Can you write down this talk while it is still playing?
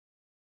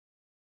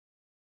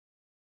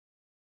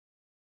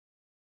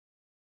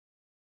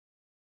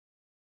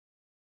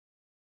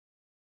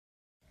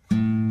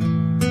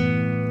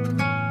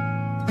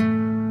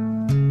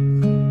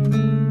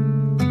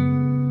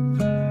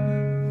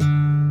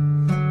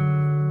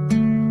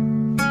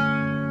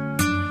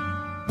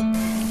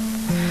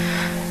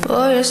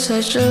Boy, you're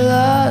such a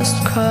lost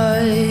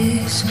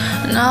cause.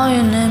 Now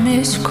your name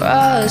is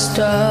crossed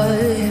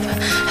off.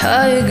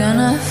 How you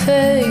gonna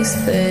fix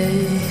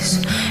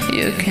this?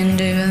 You can't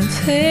even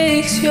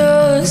fix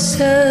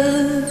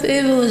yourself.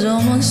 It was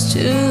almost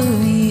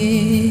 2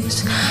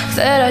 years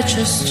that I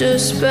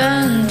just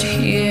spent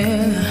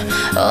here,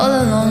 all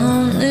alone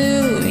on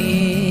New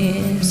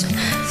Year's,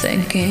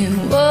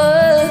 thinking,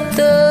 what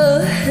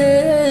the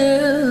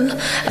hell?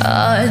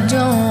 I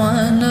don't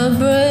wanna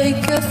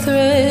break a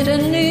thread, a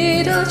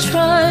needle,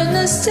 trying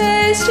to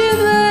stay still,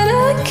 but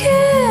I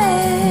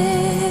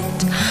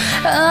can't.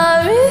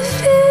 I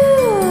refuse.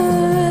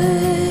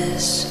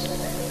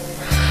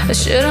 I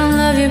shouldn't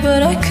love you,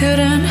 but I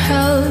couldn't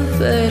help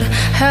it.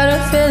 Had a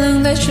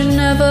feeling that you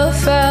never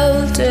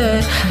felt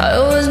it. I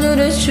always knew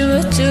that you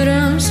were too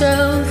damn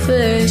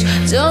selfish.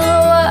 Don't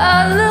know why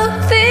I look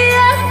the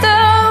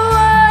other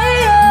way.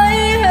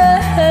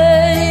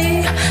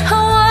 I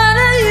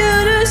wanted you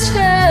to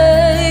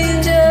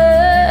change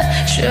it.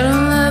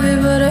 Shouldn't love you,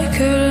 but I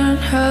couldn't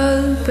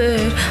help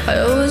it. I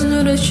always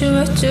knew that you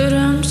were too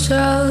damn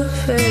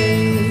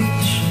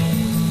selfish.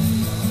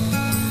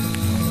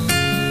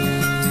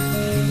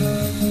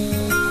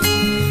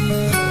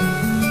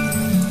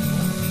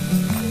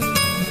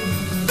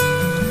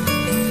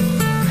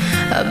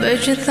 I bet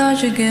you thought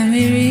you'd give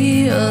me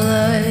real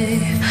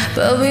life,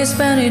 but we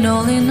spent it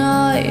all in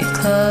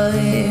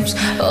nightclubs.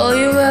 All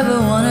you ever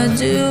wanna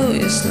do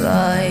is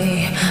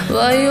lie.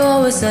 Why you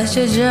always such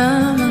a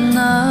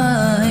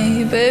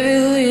Gemini? Baby,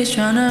 who you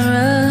tryna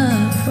run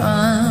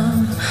from?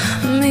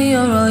 Me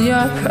or all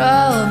your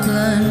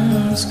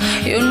problems?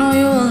 You know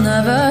you will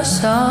never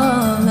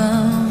solve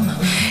them.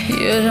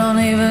 You don't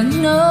even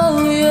know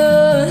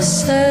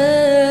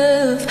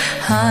yourself.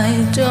 I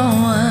don't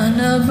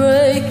wanna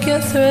break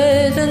your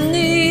thread, a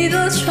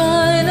needle,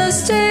 trying to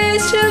stay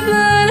still,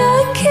 but I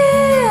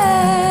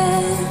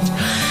can't.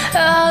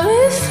 I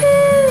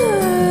refuse.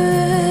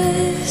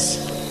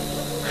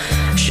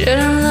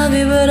 Shouldn't love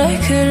you, but I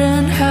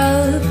couldn't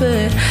help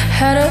it.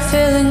 Had a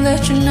feeling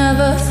that you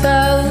never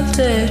felt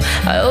it.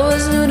 I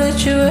always knew that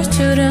you were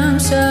too damn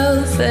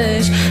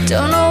selfish.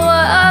 Don't know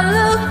why I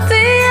look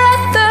the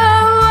other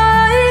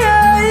way.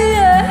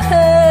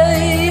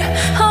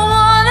 I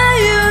wanted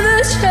you to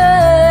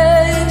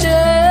change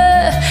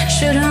it.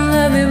 Shouldn't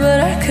love you, but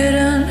I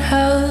couldn't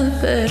help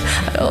it.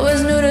 I always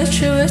knew that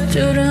you were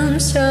too damn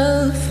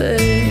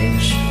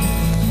selfish.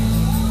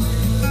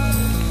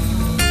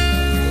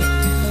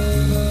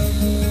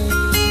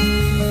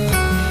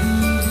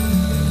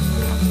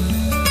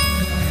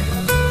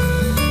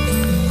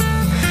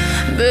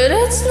 But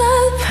it's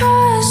not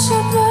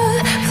possible,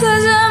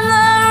 'cause I'm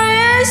not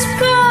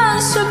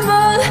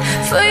responsible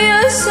for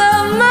your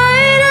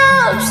self-made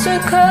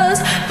obstacles.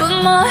 Put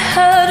my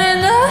head in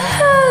the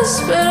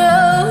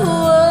hospital.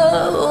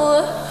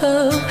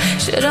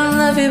 Shouldn't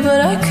love you, but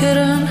I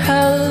couldn't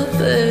help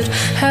it.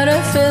 Had a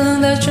feeling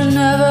that you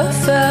never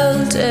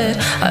felt it.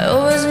 I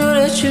always knew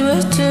that you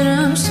were too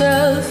damn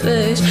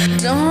selfish.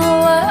 Don't know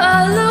why I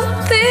look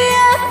the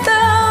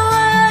other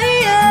way.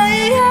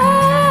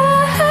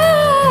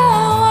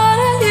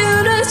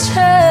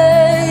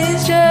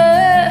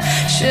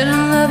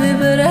 Shouldn't love you,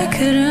 but I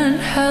couldn't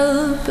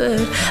help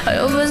it. I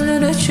always knew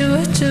that you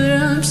were too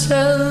damn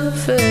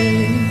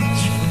selfish.